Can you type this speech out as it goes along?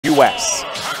U.S.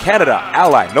 Canada,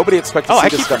 ally. Nobody expected to see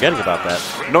this. I keep forgetting about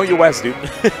that. No U.S., dude.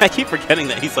 I keep forgetting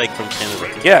that he's like from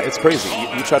Canada. Yeah, it's crazy.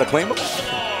 You try to claim him?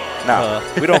 Nah,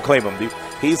 we don't claim him, dude.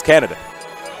 He's Canada.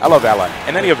 I love ally.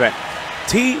 In any event,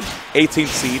 T, 18th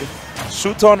seed.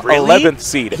 Shuton, Really? 11th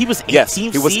seed. He was 18th yes,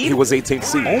 seed? he was 18th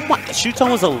seed. Oh my! Shuton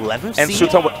was 11th And seed.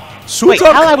 Shuton, Wait,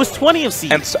 Ally was 20th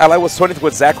seed. and ally was 20th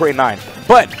with Zachary 9.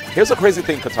 But here's a crazy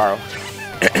thing, Kataro.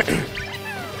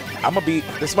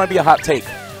 This might be a hot take.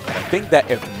 I think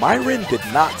that if Myron did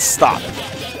not stop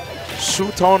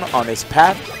Shuton on his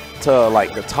path to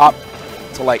like the top,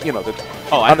 to like, you know,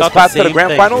 on his path to the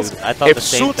grand finals, if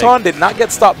Shuton did not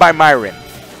get stopped by Myron,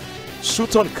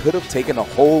 Shuton could have taken a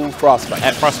whole Frostbite.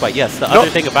 At Frostbite, yes. The other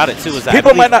thing about it, too, is that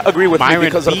people might not agree with Myron me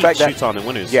because of the fact that Shuton in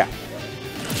winners. Yeah.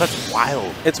 That's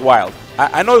wild. It's wild.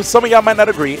 I know some of y'all might not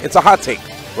agree. It's a hot take,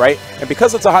 right? And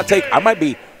because it's a hot take, I might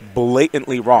be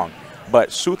blatantly wrong. But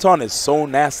Shuton is so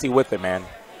nasty with it, man.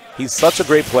 He's such a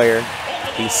great player.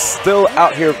 He's still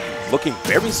out here looking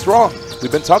very strong.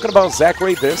 We've been talking about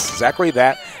Zachary this, Zachary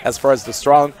that, as far as the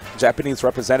strong Japanese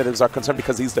representatives are concerned,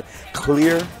 because he's the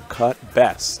clear-cut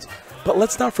best. But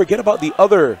let's not forget about the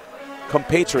other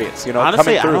compatriots, you know,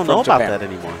 honestly, coming through I don't from know Japan. about that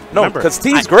anymore. No, because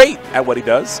T's great at what he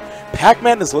does.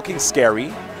 Pacman is looking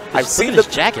scary. I've seen his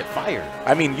jacket fire.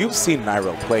 I mean, you've seen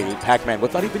Nairo play Pacman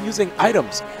without even using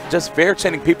items, just fair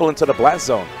chaining people into the blast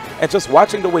zone. And just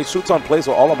watching the way Shuton plays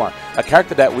with Olimar, a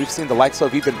character that we've seen the likes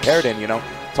of even paired in, you know,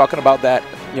 talking about that,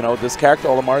 you know, this character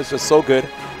Olimar is just so good.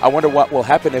 I wonder what will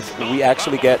happen if we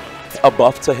actually get a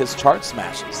buff to his charge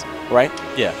smashes, right?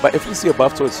 Yeah. But if we see a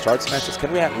buff to his charge smashes,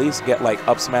 can we at least get like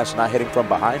up smash not hitting from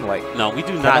behind? Like, no, we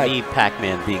do not need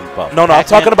Pacman being buffed. No, I'm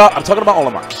talking about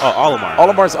Olimar. Oh, Olimar.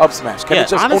 Olimar's up smash. Can it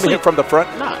just honestly, only hit from the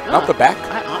front, not the back?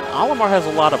 Olimar has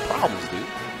a lot of problems, dude.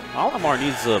 Olimar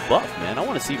needs a buff, man. I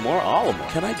want to see more Olimar.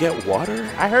 Can I get water?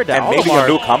 I heard that. And Olimar, maybe a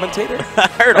new commentator? I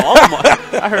heard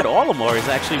Olimar. I heard Olimar is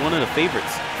actually one of the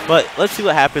favorites. But let's see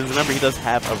what happens. Remember, he does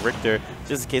have a Richter,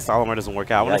 just in case Olimar doesn't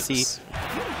work out. I want to see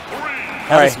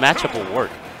how this matchup will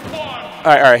work.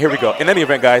 All right, here we go. In any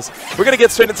event, guys, we're going to get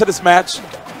straight into this match.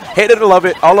 Hate it or love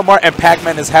it, Olimar and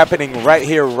Pacman is happening right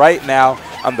here, right now,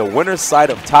 on the winner's side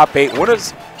of top 8.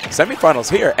 Winners semifinals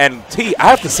here. And T, I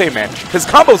have to say, man, his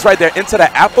combo's right there into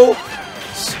the apple.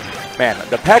 Man,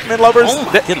 the Pacman lovers,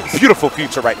 beautiful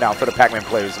future right now for the Pacman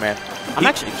players, man. I'm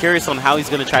actually curious on how he's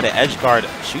going to try to edge guard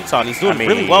Shuton. He's doing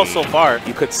really well so far.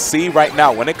 You could see right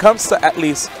now, when it comes to at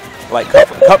least, like,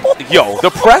 yo,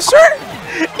 the pressure?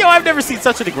 Yo, I've never seen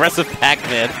such an aggressive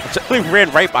Pacman. He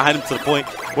ran right behind him to the point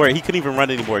where he couldn't even run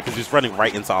anymore because he's running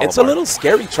right into Olimar. It's a little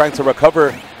scary trying to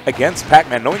recover against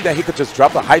Pacman, knowing that he could just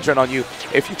drop a hydrant on you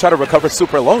if you try to recover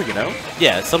super low, you know?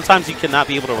 Yeah, sometimes you cannot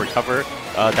be able to recover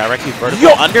directly vertical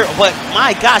under, but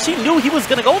my gosh, he knew he was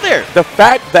going to go there. The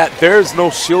fact that there's no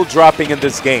shield dropping in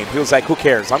this game, he was like, who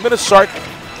cares? I'm going to shark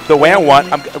the way I want,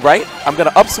 right? I'm going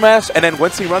to up smash, and then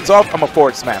once he runs off, I'm a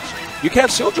forward smash. You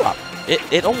can't shield drop.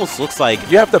 It almost looks like...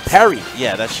 You have to parry.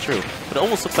 Yeah, that's true. But it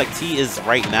almost looks like T is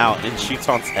right now in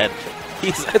Shuton's head.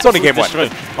 It's only game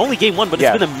 1. Only game 1, but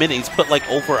it's been a minute. He's put like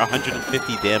over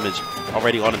 150 damage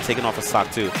already on him, taking off a stock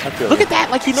too. Look at that.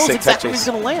 Like he knows exactly where he's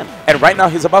going to land. And right now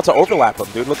he's about to overlap him,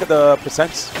 dude. Look at the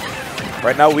percents.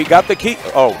 Right now we got the key.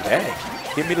 Oh, dang.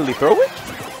 He immediately throw it?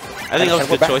 I think that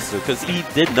was a good choice, too, because he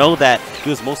did know that he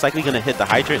was most likely going to hit the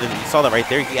hydrant, and he saw that right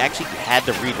there. He actually had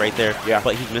the read right there,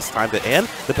 but he mistimed it. And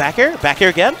the back air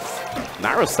again,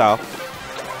 Nairo style.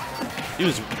 He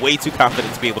was way too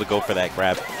confident to be able to go for that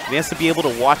grab. He has to be able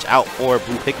to watch out for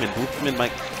Blue Pikmin. Blue Pikmin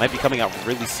might be coming out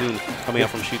really soon, coming out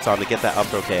from Shuton to get that up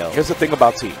throw KO. Here's the thing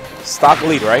about T. Stock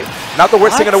lead, right? Not the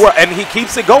worst thing in the world, and he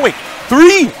keeps it going.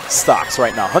 3 stocks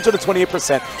right now,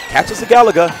 128%. Catches the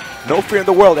Galaga, no fear in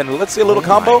the world. And let's see a little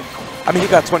combo. I mean, he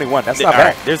got 21. That's not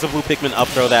bad. There's a Blue Pikmin up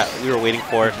throw that we were waiting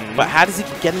for. But how does he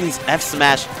keep getting these F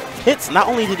smash hits? Not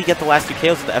only did he get the last 2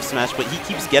 KOs with the F smash, but he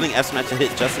keeps getting F smash to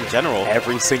hit just in general.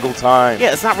 Every single time.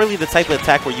 Yeah, it's not really the type of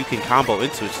attack where you can combo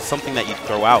into. It's just something that you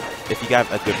throw out if you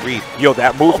got a good read. Yo,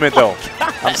 that movement, though.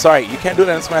 I'm sorry. You can't do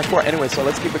that in Smash 4 anyway, so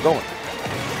let's keep it going.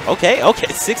 Okay.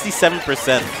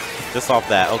 67% just off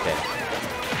that. Okay.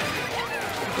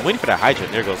 I'm waiting for that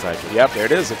hydrant. There goes hydrant. Yep, there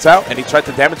it is. It's out, and he tried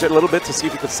to damage it a little bit to see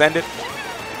if he could send it.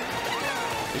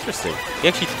 Interesting. He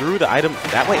actually threw the item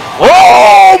that way.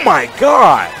 Oh, my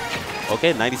God.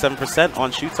 Okay, 97%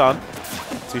 on Shuton.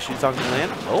 2 Shuton can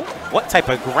land. Oh, what type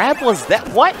of grab was that?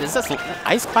 What? Is this an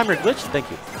ice climber glitch? Thank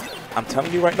you. I'm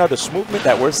telling you right now, the movement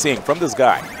that we're seeing from this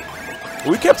guy.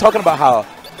 We kept talking about how,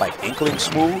 like, Inkling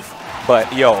smooth,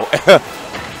 but, yo,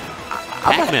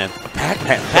 Pacman.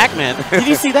 Pacman. Did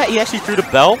you see that? He actually threw the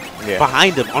bell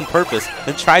behind him on purpose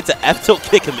and tried to F-tilt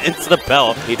kick him into the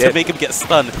bell to make him get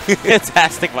stunned.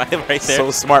 Fantastic by him right there.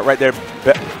 So smart right there.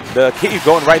 The key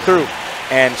going right through.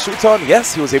 And Shuton,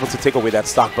 yes, he was able to take away that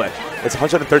stock, but it's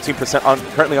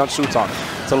 113% currently on Shuton.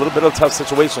 It's a little bit of a tough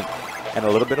situation. And a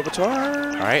little bit of a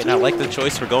charge. All right, and I like the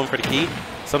choice for going for the key.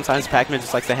 Sometimes Pacman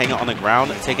just likes to hang out on the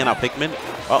ground and taking out Pikmin.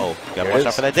 Uh-oh, got to watch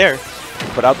out for that dare.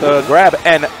 Put out the grab,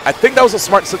 and I think that was a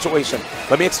smart situation.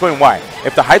 Let me explain why.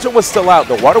 If the hydrant was still out,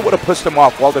 the water would have pushed him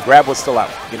off while the grab was still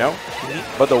out, you know?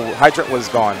 But the hydrant was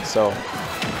gone, so.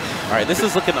 All right, this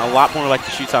is looking a lot more like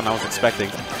the Shuton I was expecting.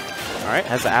 All right,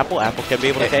 has the Apple. Apple can be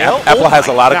able to KO. Apple has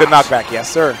a lot of good knockback,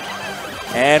 yes, sir.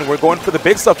 And we're going for the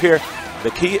big stuff here.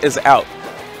 The key is out.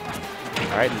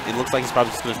 All right, it looks like he's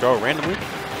probably just going to throw it randomly.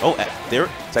 Oh, there.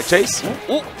 Tech chase. He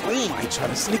trying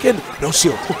to sneak in. No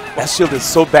shield. That shield is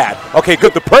so bad. Okay,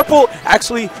 good. The purple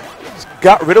actually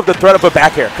got rid of the threat of a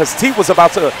back air because T was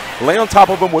about to lay on top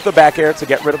of him with a back air to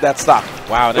get rid of that stock.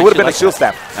 Wow. It would have been a shield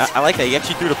stab. I like that. He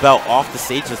actually threw the belt off the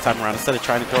stage this time around instead of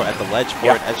trying to throw it at the ledge for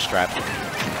an edge strap.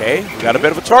 Okay, we got a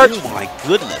bit of a charge. Oh, my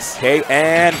goodness. Okay,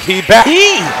 and T back.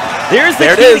 T! There's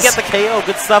the key to get the KO.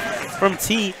 Good stuff from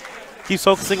T. Keeps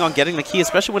focusing on getting the key,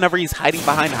 especially whenever he's hiding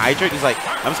behind the hydrant. He's like,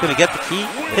 I'm just going to get the key,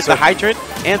 hit the hydrant,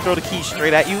 and throw the key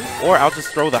straight at you, or I'll just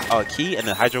throw the key and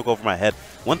the hydrant will go over my head.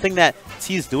 One thing that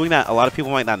T is doing that a lot of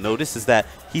people might not notice is that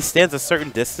he stands a certain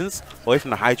distance away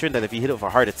from the hydrant that if you hit it with a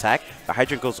hard attack, the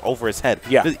hydrant goes over his head.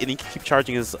 Yeah. And he can keep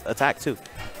charging his attack too.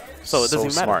 So it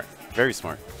doesn't even matter. Very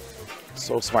smart.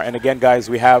 So smart. And again, guys,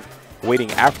 we have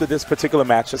waiting after this particular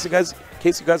match, just in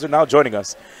case you guys are now joining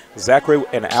us, Zachary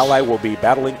and Ally will be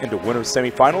battling in the winners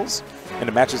semifinals. And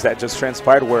the matches that just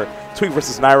transpired were Tweak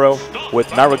versus Nairo, with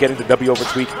Nairo getting the W over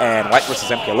Tweak, and Light versus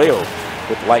MKLeo,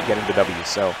 with Light getting the W.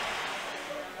 So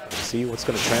let's see what's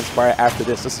going to transpire after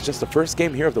this. This is just the first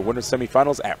game here of the winners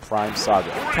semifinals at Prime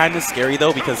Saga. Kind of scary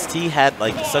though, because T had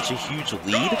like such a huge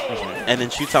lead, and then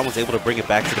Shuton was able to bring it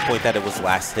back to the point that it was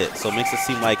last hit. So it makes it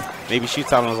seem like maybe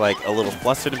Shuton was like a little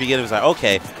flustered in the beginning. It was like,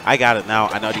 okay, I got it now.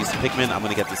 I know how to use Pikmin. I'm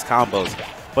going to get these combos.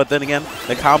 But then again,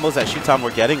 the combos that Shuton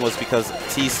were getting was because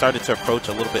T started to approach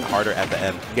a little bit harder at the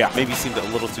end. Yeah. Maybe seemed a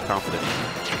little too confident.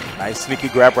 Nice sneaky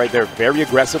grab right there. Very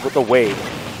aggressive with the wave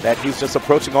that he's just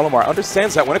approaching Olimar.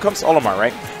 Understands that when it comes to Olimar,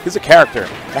 right, he's a character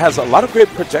that has a lot of great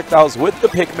projectiles with the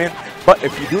Pikmin, but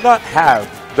if you do not have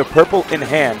the purple in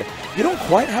hand, you don't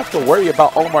quite have to worry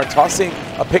about Olimar tossing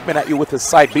a Pikmin at you with his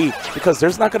side B, because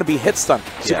there's not going to be hit stun.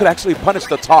 So you could actually punish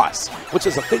the toss, which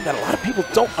is a thing that a lot of people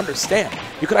don't understand.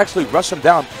 You could actually rush him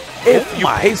down if you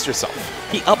pace yourself.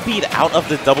 He up-beat out of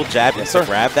the double jab into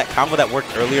grab. That combo that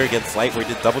worked earlier against Light where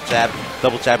he did double jab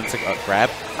into grab.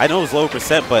 I know it was low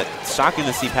percent, but shocking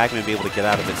to see Pacman be able to get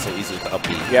out of it so easily with the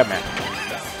up-beat. Yeah, man.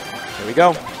 Here we go.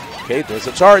 Okay, there's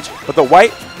a charge. But the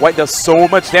White does so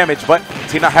much damage, but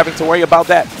T not having to worry about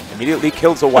that. Immediately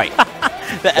kills the White.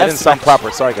 That didn't sound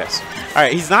proper. Sorry, guys. All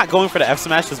right, he's not going for the F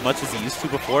smash as much as he used to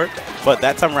before, but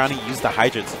that time around he used the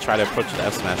hydrant to try to approach the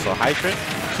F smash. So hydrant,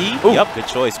 key, yep, good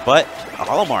choice. But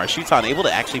Olimar, Shuton able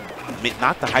to actually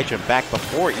knock the hydrant back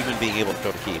before even being able to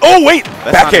throw the key. Oh wait,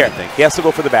 back air. He has to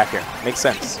go for the back air. Makes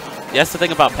sense. That's the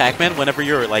thing about Pacman. Whenever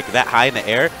you're like that high in the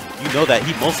air, you know that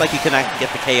he most likely cannot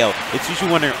get the KO. It's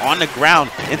usually when they're on the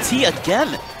ground. And T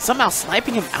again somehow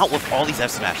sniping him out with all these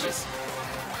F smashes.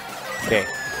 Okay,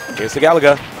 here's the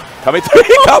Galaga. Coming through.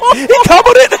 He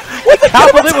comboed it with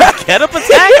the get up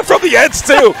attack from the edge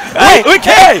too. Hey,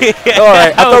 okay. All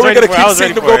right, I thought we were gonna keep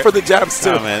seeing them go for the jabs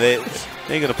too. Oh man, they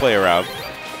ain't gonna play around.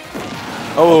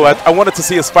 Oh, I wanted to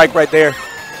see a spike right there,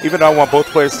 even though I want both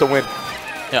players to win.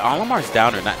 Yeah, Olimar's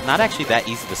downer, not actually that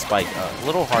easy to spike. A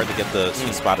little hard to get the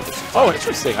sweet spot of this. Oh,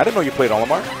 interesting. I didn't know you played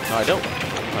Olimar. No, I don't.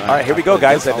 All right, here we go,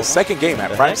 guys, at the second game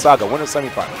at Prime Saga, winner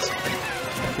semifinals.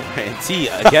 And T,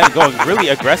 again, going really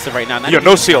aggressive right now.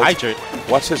 No shield.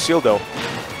 Watch his shield, though.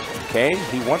 Okay,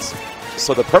 he wants...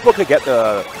 So the purple could get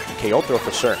the KO throw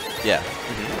for sure. Yeah.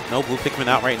 No blue Pikmin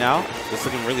out right now. It's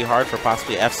looking really hard for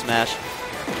possibly F smash.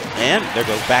 And there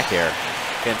goes back air.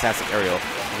 Fantastic aerial.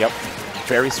 Yep.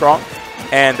 Very strong.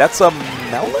 And that's a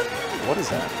melon? What is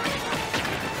that?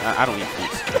 I don't eat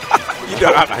fruits. You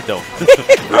don't? I don't.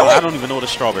 I don't even know what a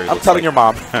strawberry I'm telling your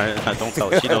mom. Don't tell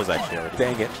her. She knows actually already.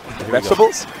 Dang it.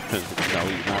 Vegetables? No,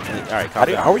 not. All right,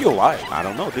 how are you alive? I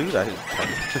don't know, dude.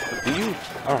 Do you?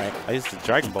 All right. I used the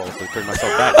Dragon Balls to bring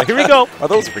myself back. But here we go. Are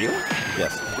those real?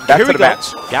 Yes. Back to the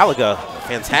match. Galaga.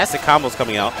 Fantastic combos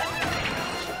coming out.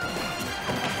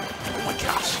 Oh, my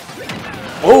gosh.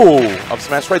 Oh, up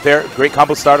smash right there. Great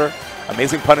combo starter.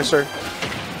 Amazing Punisher.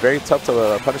 Very tough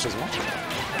to punish as well.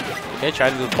 Okay,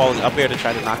 trying to do the falling up air to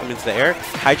try to knock him into the air.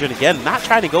 Hydrant again, not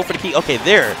trying to go for the key. Okay,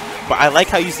 there. But I like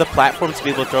how you use the platform to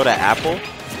be able to throw that apple.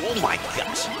 Oh my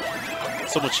gosh.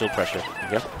 So much shield pressure.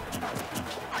 Yep.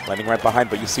 Landing right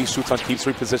behind, but you see Shuton keeps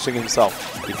repositioning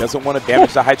himself. He doesn't want to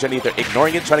damage the Hydrant either.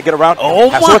 Ignoring it, trying to get around. Oh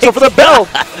has my to watch for the bell.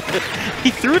 He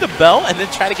threw the bell and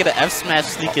then tried to get an F smash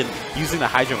sneak in using the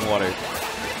Hydrant water.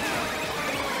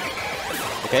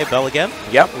 Okay, bell again.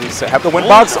 Yep, we have the win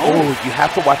box. No. Oh, you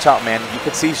have to watch out, man. You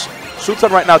can see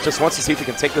Shuton right now just wants to see if he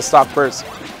can take the stock first.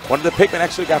 One of the Pacman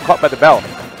actually got caught by the bell.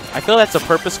 I feel that's a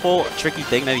purposeful, tricky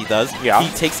thing that he does. Yeah. He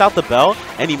takes out the bell,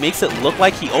 and he makes it look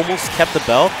like he almost kept the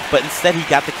bell, but instead he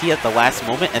got the key at the last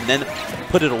moment and then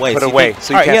put it away. Put it away,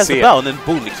 so you can't he has see the bell, and then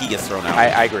boom, the key gets thrown out.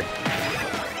 I agree.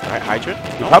 All right, Hydrant.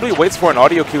 He probably waits for an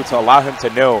audio cue to allow him to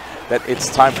know that it's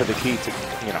time for the key to,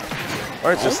 you know,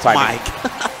 or it's just time. Oh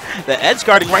my. The edge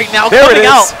guarding right now there coming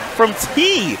out from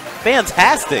T.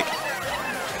 Fantastic.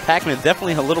 Pacman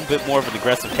definitely a little bit more of an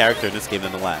aggressive character in this game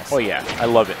than the last. Oh yeah, I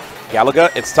love it.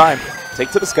 Galaga, it's time.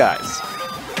 Take to the skies.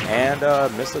 And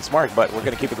missed its mark, but we're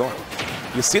going to keep it going.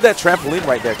 You see that trampoline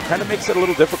right there. Kind of makes it a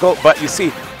little difficult, but you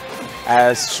see,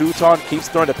 as Shuton keeps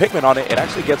throwing the Pacman on it, it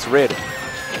actually gets rid.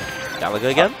 Galaga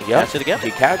again? Yeah. Catch it again?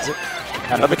 He catches it.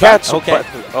 Another catch. Okay.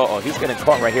 But, uh-oh, he's getting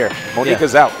caught right here.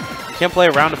 Monica's out. You can't play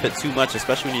around with it too much,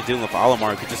 especially when you're dealing with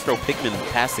Olimar. You could just throw Pikmin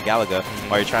past the Galaga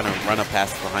while you're trying to run up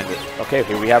past behind it. Okay,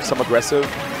 here we have some aggressive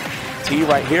T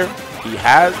right here. He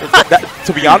has,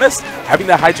 to be honest, having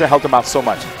that Hydra helped him out so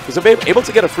much. He's able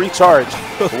to get a free charge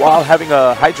while having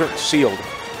a Hydra shield.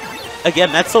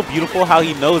 Again, that's so beautiful how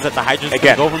he knows that the Hydra's going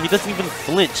to go over him. He doesn't even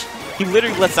flinch. He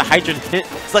literally lets the Hydrant hit.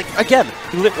 It's like, again,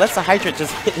 he lets the Hydrant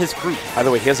just hit his fruit. By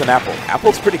the way, here's an apple.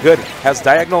 Apple's pretty good. Has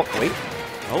diagonal. Wait.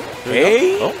 Oh,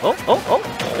 hey.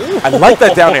 Oh. I like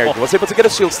that down air. He was able to get a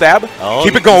shield stab. Oh,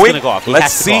 keep it going. Go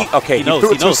Let's see. Okay, he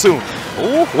threw it too soon.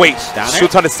 Ooh. Wait,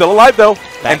 Shuton is still alive, though.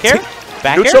 Back air?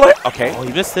 Back air? Okay. Oh,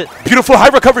 he missed it. Beautiful high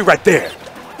recovery right there.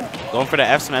 Going for the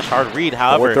F smash hard read.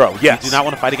 However, throw. Yes. You do not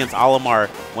want to fight against Olimar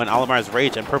when Olimar's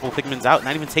rage and purple Pikmin's out.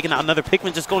 Not even taking out another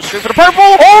Pikmin, just going straight for the purple.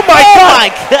 Oh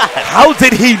my God! How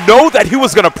did he know that he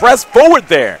was going to press forward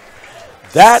there?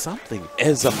 That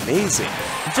is amazing.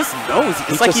 He just knows.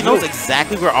 It's like he knows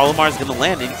exactly where Olimar is going to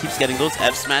land, and he keeps getting those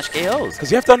F smash KOs. Because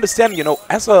you have to understand, you know,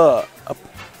 as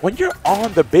when you're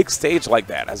on the big stage like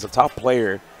that, as a top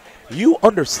player, you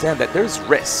understand that there's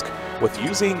risk with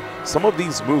using some of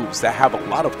these moves that have a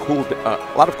lot of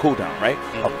cooldown, right?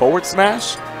 A forward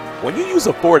smash. When you use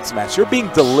a forward smash, you're being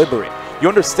deliberate. You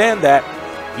understand that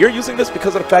you're using this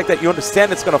because of the fact that you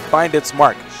understand it's going to find its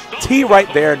mark. T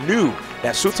right there knew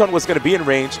that Shuton was going to be in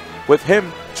range with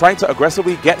him trying to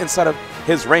aggressively get inside of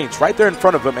his range right there in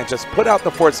front of him and just put out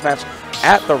the forward smash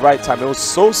at the right time. It was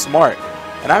so smart.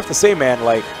 And I have to say, man,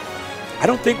 like, I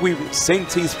don't think we sing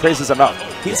T's praises enough.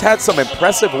 He's had some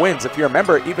impressive wins. If you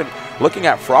remember, even looking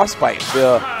at Frostbite,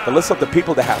 the list of the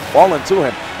people that have fallen to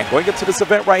him, and going into this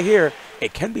event right here,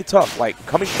 it can be tough. Like,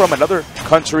 coming from another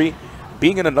country,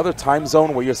 being in another time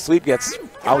zone where your sleep gets,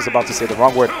 I was about to say the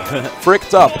wrong word,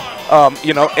 fricked up.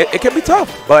 You know, it can be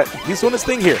tough, but he's doing his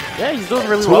thing here. Yeah, he's doing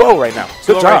really well. 2-0 right now.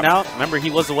 Good job. Right now. Remember, he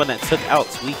was the one that took out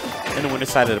Tweak in the winner's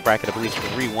side of the bracket, I believe,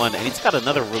 3-1, and he's got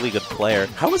another really good player.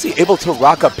 How is he able to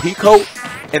rock a Pico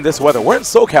in this weather? We're in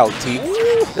SoCal, T.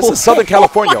 This is Southern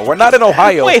California. We're not in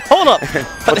Ohio. Wait, hold up.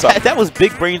 What's up? That was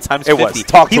big brain times 50. It was.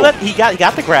 Talk to him. He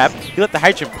got the grab. He let the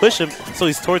Hydrant push him, so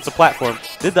he's towards the platform.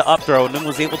 Did the up throw, and then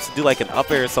was able to do like an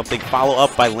up air or something, follow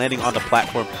up by landing on the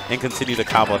platform, and continue the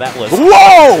combo. That was...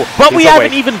 Whoa! But we have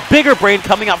an even bigger brain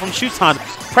coming out from Shuton,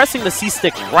 pressing the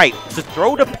C-stick right to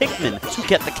throw the Pikmin to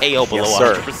get the KO below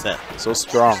 100%. So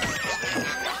strong.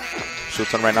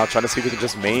 Shuton right now trying to see if he can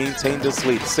just maintain this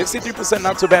lead. 63%,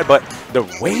 not too bad, but the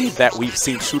way that we've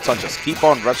seen Shuton just keep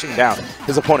on rushing down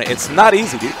his opponent, it's not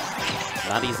easy, dude.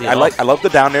 Not easy I love the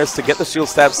down airs to get the shield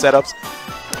stab setups.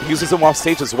 He uses them off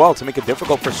stage as well to make it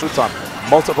difficult for Shuton.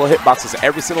 Multiple hitboxes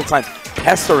every single time,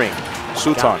 pestering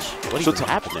Shuton. What even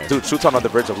happened there? Dude, Shuton on the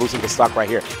verge of losing the stock right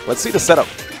here. Let's see the setup.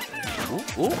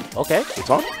 Ooh, okay.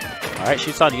 Shuton? All right,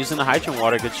 Shuton using the Hydrant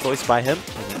water. Good choice by him.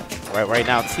 Right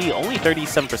now, T only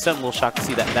 37%. A little shocked to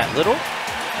see that little.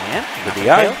 And the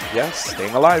DI, yes,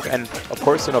 staying alive. And of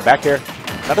course, you know, back air,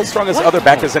 not as strong as other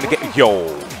back airs in the game. Yo,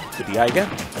 the DI again.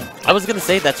 I was going to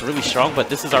say that's really strong, but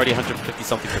this is already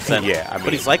 150-something%. Yeah, I mean.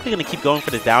 But he's likely going to keep going for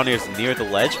the down airs near the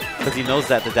ledge because he knows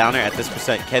that the down air at this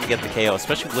percent can get the KO,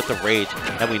 especially with the rage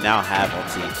that we now have on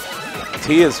T.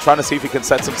 T is trying to see if he can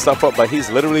set some stuff up, but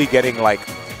he's literally getting, like,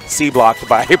 C-blocked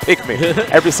by Pikmin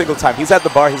every single time. He's at the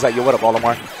bar. He's like, yo, what up,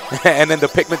 Olimar? And then the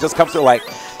Pikmin just comes through like,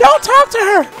 don't talk to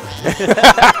her.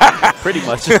 Pretty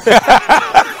much.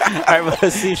 right,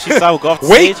 let's see if Shuton will go off the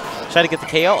stage. Try to get the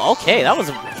KO. Okay, that was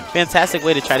a fantastic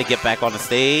way to try to get back on the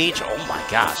stage. Oh my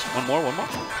gosh. One more.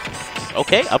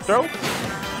 Okay, up throw.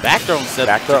 Back throw instead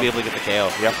to be able to get the KO.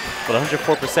 Yep. But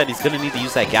 104%, he's going to need to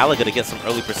use that Galaga to get some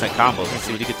early percent combos. Let's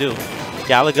see what he could do.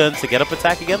 Galaga to get up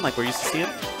attack again, like we're used to seeing.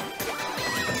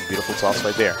 Beautiful toss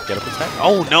right there. Get up attack.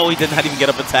 Oh, no, he did not even get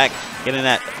up attack. Getting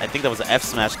that, I think that was an F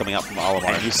smash coming out from Olimar.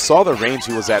 And you saw the range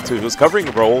he was at, too. He was covering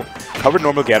roll, covered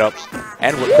normal get up,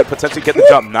 and could potentially get the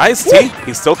jump. Nice T.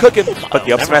 He's still cooking, but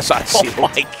the up smash shot shield. Oh,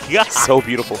 my God. So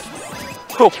beautiful.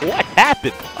 What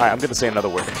happened? All right, I'm going to say another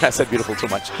word. I said beautiful too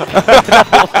much.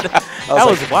 that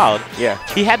was wild. Yeah.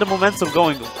 He had the momentum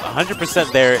going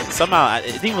 100% there. Somehow, it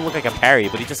didn't even look like a parry,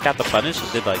 but he just got the punish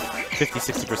and did like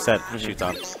 50-60%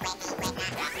 Shuton.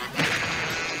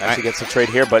 Actually gets a trade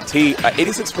here, but T,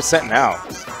 86% now.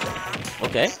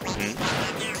 Okay.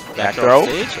 Back throw.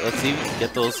 Stage. Let's see if we can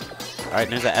get those. All right,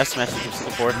 there's that F smash that keeps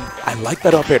looking for. I like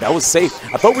that up air. That was safe.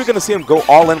 I thought we were going to see him go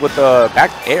all in with the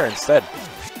back air instead.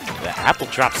 The apple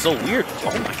drop so weird.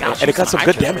 Oh my gosh. And it got some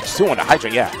good damage too on the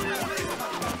hydrant, yeah.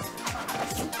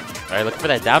 All right, looking for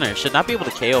that down air. Should not be able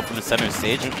to KO from the center of the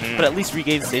stage, but at least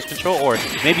regain stage control, or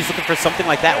maybe he's looking for something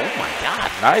like that. Oh my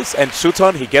God. Nice. And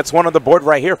Shuton, he gets one on the board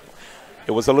right here.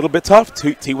 It was a little bit tough.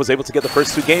 T was able to get the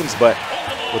first 2 games, but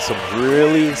with some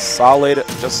really solid,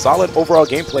 just solid overall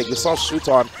gameplay. You saw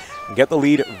Shuton get the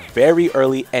lead very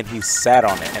early, and he sat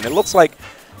on it. And it looks like,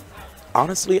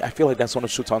 honestly, I feel like that's one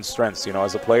of Shuton's strengths, you know,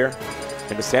 as a player.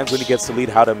 He understands when he gets the lead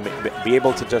how to be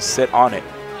able to just sit on it.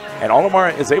 And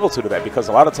Olimar is able to do that because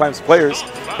a lot of times players,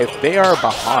 if they are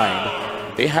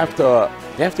behind, they have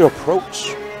to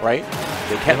approach, right?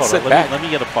 They can't sit back. Let me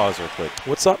get a pause real quick.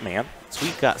 What's up, man?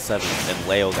 Sweet got 7 and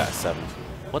Leo got 7.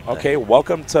 What the Okay,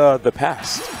 welcome to the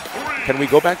past. Can we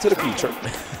go back to the future?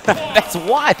 That's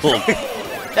wild.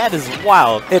 That is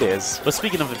wild. It is. But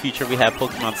speaking of the future, we have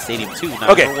Pokemon Stadium 2, not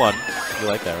okay. number 1. You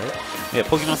like that, right? Yeah,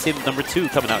 Pokemon Stadium number 2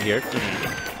 coming out here.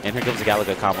 And here comes the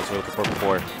Galaga combos we're looking for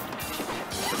before.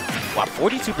 Wow,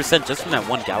 42% just from that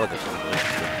one Galaga combo.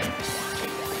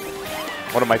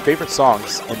 One of my favorite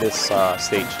songs in this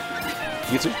stage.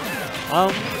 You too?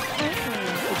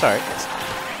 It's alright.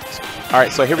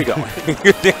 Alright, so here we go.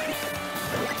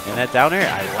 And that down air,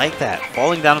 I like that.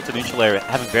 Falling down into neutral air,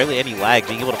 having barely any lag,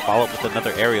 being able to follow up with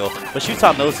another aerial. But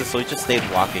Shuton knows this, so he just stays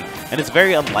blocking. And it's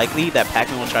very unlikely that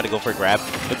Pacman will try to go for a grab.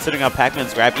 Considering how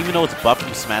Pacman's grab, even though it's buffed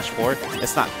from Smash 4,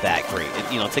 it's not that great.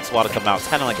 It, it takes a while to come out. It's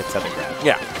kind of like a tether grab.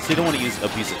 Yeah. So you don't want to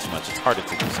abuse it too much. It's harder to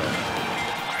do so.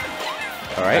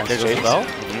 All right, there goes the bell.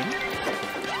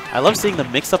 I love seeing the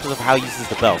mix-ups of how he uses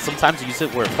the bell. Sometimes he uses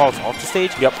it where it falls off the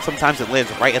stage. Yep. Sometimes it lands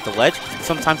right at the ledge.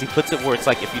 Sometimes he puts it where it's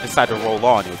like if you decide to roll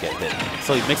on, you'll get hit.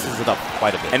 So he mixes it up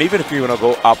quite a bit. And even if you want to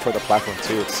go up for the platform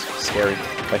too, it's scary.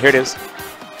 But here it is.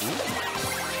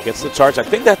 Gets the charge. I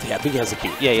think he has a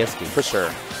key. Yeah, he has a key. For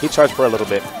sure. He charged for a little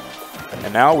bit.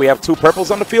 And now we have 2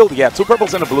 purples on the field. Yeah, 2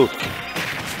 purples and a blue.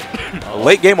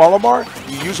 Late game Olimar,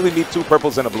 you usually need 2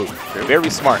 purples and a blue. You're very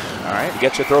smart. All right. You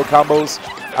get your throw combos.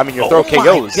 I mean, your throw KOs.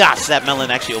 Oh my gosh, that melon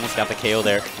actually almost got the KO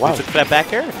there. Wow. He took that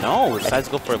back air? No, he decides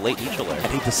to go for a late neutral air. And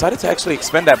he decided to actually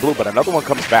expend that blue, but another one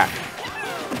comes back.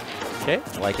 Okay,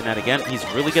 liking that again. He's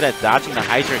really good at dodging the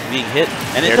hydrant and being hit.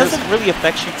 And it doesn't really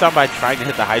affect Shuton by trying to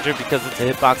hit the hydrant because it's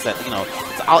a hitbox that,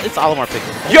 it's Olimar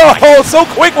picking. Yo, so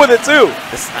quick with it, too.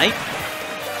 The snipe.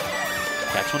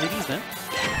 Catch one of these, man.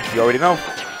 You already know.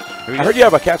 I heard you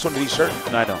have a catch one of these shirt.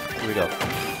 No, I don't. Here we go.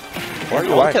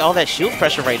 Look at all that shield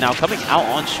pressure right now coming out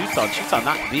on Shuton. Shuton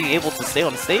not being able to stay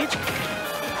on the stage.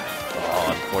 Oh,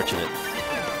 unfortunate.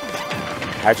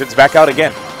 Hydrant's back out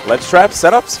again. Ledge trap,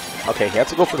 setups. Okay, he had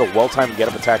to go for the well-timed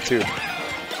get-up attack, too.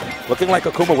 Looking like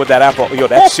Akuma with that apple. Yo,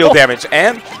 that's shield damage.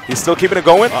 And he's still keeping it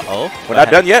going. Uh-oh. We're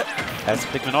not done yet. Has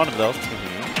Pacman on him, though.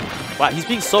 Wow, he's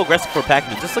being so aggressive for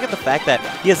Pacman. Just look at the fact that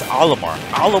he has Olimar.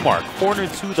 Olimar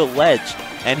cornered to the ledge.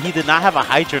 And he did not have a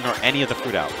hydrant or any of the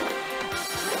fruit out.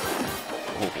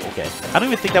 Okay. I don't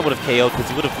even think that would have KO'd because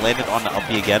he would have landed on the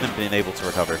uppy again and been able to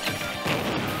recover.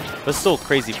 But it's still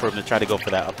crazy for him to try to go for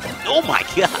that up. Oh my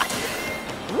god!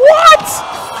 What?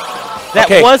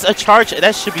 That was a charge.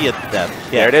 That should be a death.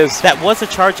 Yeah, there it is. That was a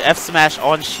charge F smash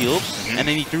on shield, and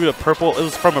then he threw a purple. It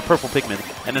was from a purple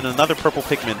Pacman, and then another purple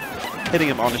Pacman hitting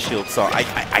him on the shield. So I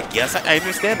guess I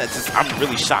understand that. Just I'm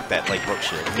really shocked that broke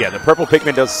shield. Yeah, the purple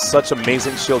Pacman does such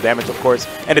amazing shield damage, of course,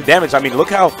 and the damage. I mean, look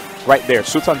how right there,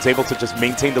 Shuton's able to just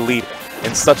maintain the lead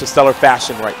in such a stellar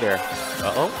fashion right there.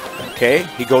 Okay,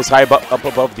 he goes high up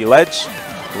above the ledge.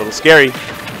 A little scary.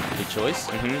 Good choice.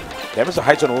 Damage the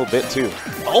hydrant a little bit too.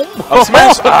 Oh, up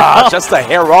smash! Just a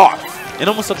hair off. It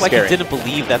almost looked like he didn't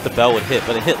believe that the bell would hit,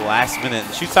 but it hit last minute.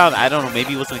 Shuton, I don't know, maybe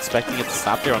he wasn't expecting it to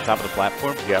stop there on top of the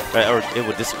platform. Yeah. Or it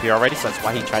would disappear already, so that's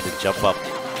why he tried to jump up.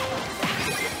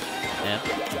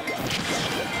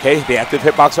 Okay, the active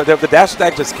hitbox right there. The dash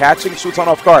attack just catching Shuton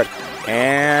off guard.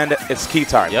 And it's key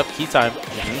time. Yep, key time.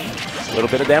 A little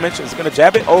bit of damage. Is going to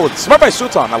jab it. Oh, smart by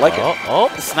Shuton. I like it.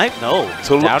 Oh, the snipe. No.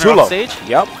 Too low. Stage.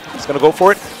 Yep. He's going to go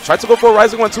for it. Tried to go for a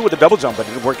rising one, too, with the double jump, but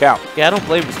it didn't work out. Yeah, I don't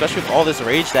blame him, especially with all this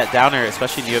rage. That downer,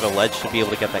 especially near the ledge, should be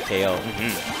able to get that KO.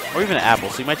 Or even an apple,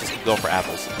 so you might just keep going for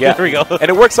apples. Yeah. There we go. And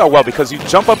it works out well because you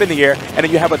jump up in the air, and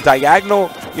then you have a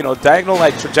diagonal,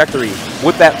 like trajectory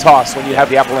with that toss when you have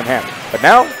the apple in hand. But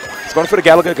now, he's going for the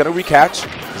Galaga, going to recatch.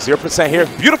 0% here.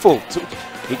 Beautiful.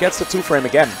 He gets the 2-frame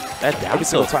again. That down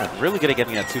still time. Really good at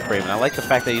getting that 2-frame, and I like the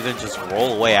fact that you didn't just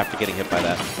roll away after getting hit by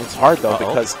that. It's hard, though,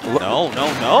 because... No.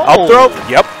 Up throw.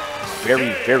 Yep.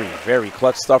 Very, very, very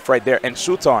clutch stuff right there. And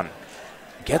Shuton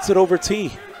gets it over T. You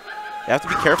have to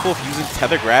be careful if using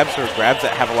tether grabs or grabs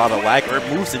that have a lot of lag, or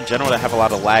moves in general that have a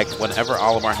lot of lag whenever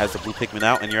Olimar has the blue Pikmin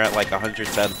out and you're at like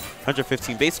 110,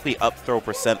 115, basically up throw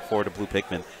 % for the blue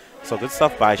Pikmin. So good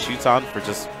stuff by Shuton for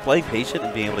just playing patient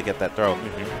and being able to get that throw.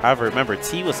 However, remember,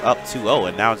 T was up 2-0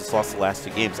 and now just lost the last 2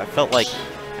 games. I felt like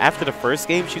after the first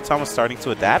game, Shuton was starting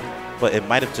to adapt, but it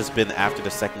might have just been after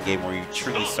the second game where you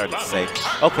truly started to say,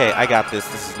 okay, I got this.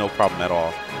 This is no problem at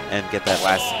all. And get that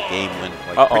last game win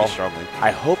like pretty strongly. I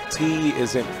hope T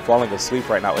isn't falling asleep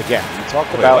right now. Again, you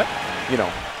talked about,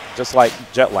 just like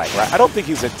jet lag, right? I don't think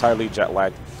he's entirely jet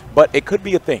lagged, but it could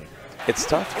be a thing. It's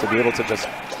tough to be able to just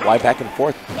fly back and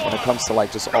forth when it comes to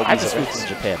like just all these events. In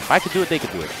Japan. If I could do it, they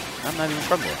could do it. I'm not even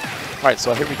from there. All right,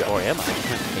 so here we go. Or am I?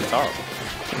 It's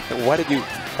horrible. Why did you?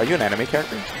 Are you an anime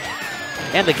character?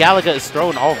 And the Galaga is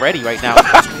thrown already right now.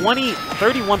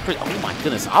 31%. Oh my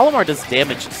goodness. Olimar does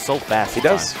damage so fast. He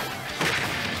does.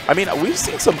 I mean, we've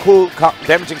seen some cool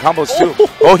damaging combos too.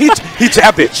 Oh, he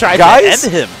jabbed it. Tried Guys, to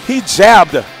end him. He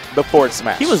jabbed the forward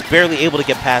smash. He was barely able to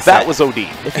get past that. That was OD.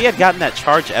 If he had gotten that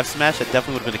charge F smash, that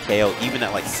definitely would have been a KO, even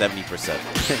at like 70%.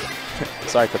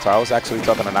 Sorry, Qatar. I was actually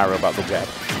talking to Nairo about the jab.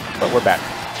 But we're back.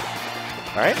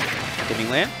 All right. Can he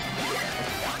land?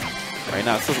 Right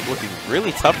now, it's still looking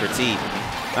really tough for T.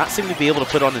 Not seeming to be able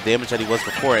to put on the damage that he was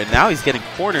before, and now he's getting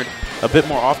cornered a bit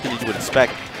more often than you would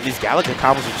expect. And these Galaga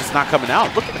combos are just not coming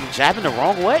out. Look at him jabbing the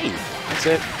wrong way. That's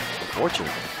it. Unfortunate.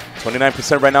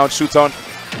 29% right now in Shuton.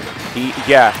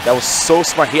 Yeah, that was so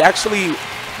smart. He actually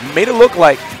made it look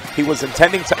like he was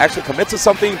intending to actually commit to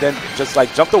something, then just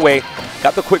like jumped away,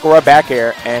 got the quick raw back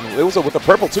air, and it was with the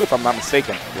purple too, if I'm not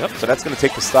mistaken. Yep. So that's going to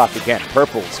take the stock again.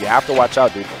 Purples, you have to watch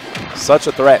out, dude. Such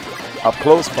a threat. Up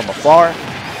close, from afar.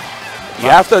 You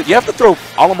have to throw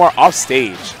Olimar off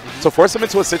stage to force him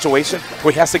into a situation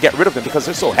where he has to get rid of them because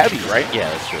they're so heavy, right? Yeah,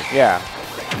 that's true. Yeah.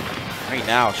 Right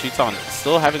now, Shuton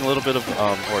still having a little bit of,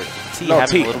 T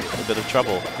having a little bit of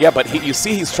trouble. Yeah, but you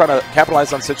see he's trying to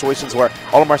capitalize on situations where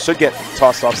Olimar should get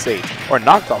tossed off stage, or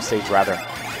knocked off stage, rather,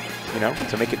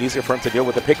 to make it easier for him to deal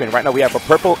with the Pikmin. Right now we have a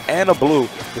purple and a blue,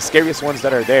 the scariest ones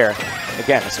that are there,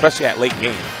 again, especially at late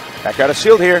game. Back out of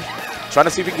shield here, trying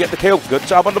to see if he can get the KO. Good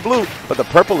job on the blue, but the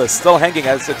purple is still hanging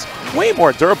as it's way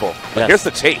more durable. But here's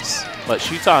the chase. But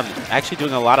Shuton actually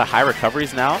doing a lot of high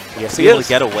recoveries now. Yes, he is. Able to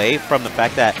get away from the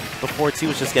fact that before T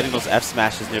was just getting those F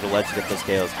smashes near the ledge to get those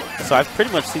KOs. So I've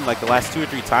pretty much seen like the last 2 or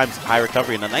 3 times high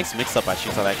recovery and a nice mix-up by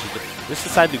Shuton actually. Just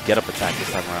decided to get up attack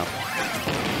this time around.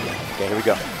 Okay, here we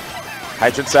go.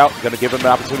 Hydrant's out. Going to give him an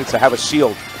opportunity to have a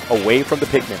shield away from the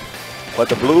Pikmin. But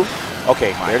the blue,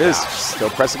 okay, there it is.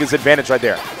 Still pressing his advantage right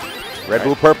there. Red,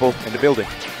 blue, purple in the building.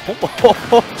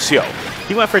 Shield.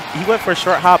 He went for a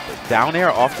short hop down air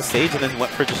off the stage and then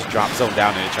went for just drop zone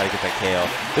down air to try to get that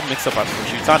KO. Good mix up on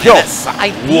Shuton.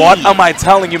 Yo, what am I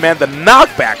telling you, man? The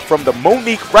knockback from the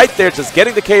Monique right there, just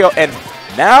getting the KO. And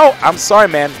now, I'm sorry,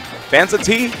 man. Fans of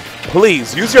T,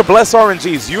 please use your Bless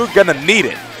RNGs. You're going to need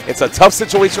it. It's a tough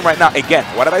situation right now. Again,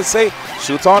 what did I say?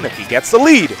 Shuton, if he gets the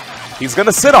lead, he's going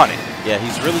to sit on it. Yeah,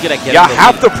 he's really good at getting the lead. You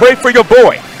have to pray for your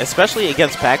boy. Especially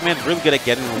against Pacman, really good at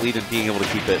getting the lead and being able to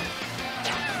keep it.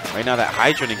 Right now, that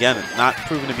Hydrant, again, not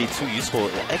proven to be too useful.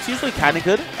 It's usually kind of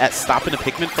good at stopping a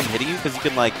Pikmin from hitting you because you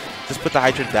can, like, just put the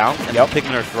Hydrant down and the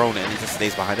Pikmin are thrown and it just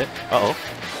stays behind it. Uh-oh.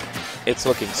 It's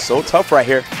looking so tough right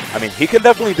here. I mean, he can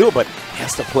definitely do it, but he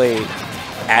has to play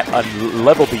at a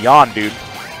level beyond, dude.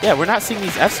 Yeah, we're not seeing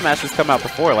these F smashes come out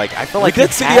before. Like, I feel like we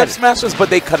did see the F smashes, but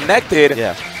they connected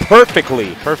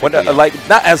perfectly. When, like,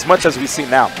 not as much as we see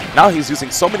now. Now he's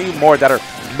using so many more that are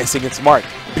missing its mark.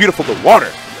 Beautiful, the water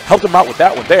helped him out with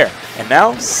that one there. And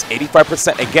now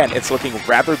 85%. Again, it's looking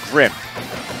rather grim.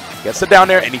 Gets it down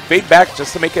there, and he fade back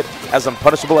just to make it as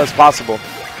unpunishable as possible.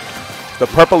 The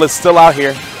purple is still out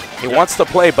here. He wants to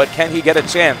play, but can he get a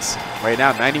chance? Right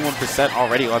now, 91%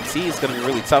 already on T is going to be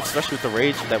really tough, especially with the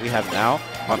rage that we have now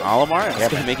on Olimar. It's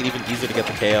going to make it even easier to get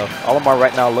the KO. Olimar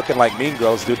right now looking like Mean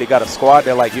Girls, dude. They got a squad.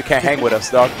 They're like, you can't hang with us,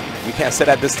 dog. You can't sit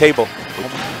at this table.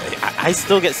 I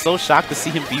still get so shocked to see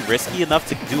him be risky enough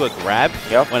to do a grab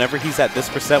whenever he's at this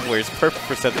percent where it's perfect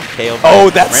percent of KO.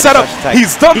 Oh, that setup.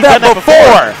 He's done that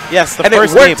before. Yes, the and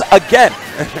first it worked game. Again.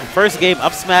 First game,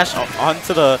 up smash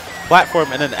onto the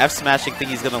platform, and then the F smashing thing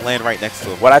he's going to land right next to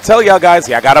him. What I tell y'all guys,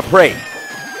 y'all got to pray.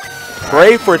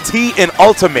 Pray for T in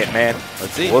Ultimate, man.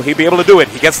 Let's see. Will he be able to do it?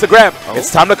 He gets the grab.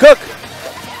 It's time to cook.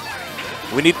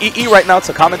 We need EE right now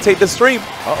to commentate the stream.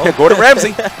 Gordon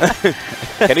Ramsay.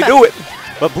 Can he do it?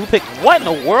 But Blue Pick, what in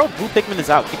the world? Blue Pikmin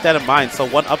is out. Keep that in mind. So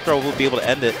one up throw will be able to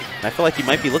end it. And I feel like he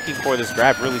might be looking for this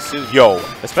grab really soon. Yo.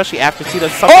 Especially after T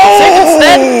does something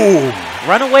instead.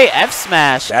 Runaway F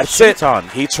smash. That's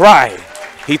Shuton. He tried.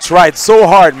 He tried so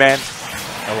hard, man.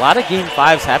 A lot of Game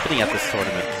 5s happening at this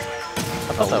tournament.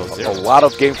 I thought that was a lot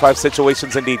of Game 5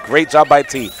 situations indeed. Great job by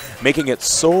T, making it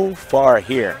so far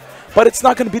here. But it's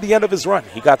not going to be the end of his run.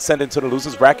 He got sent into the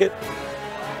losers bracket,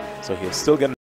 so he'll still get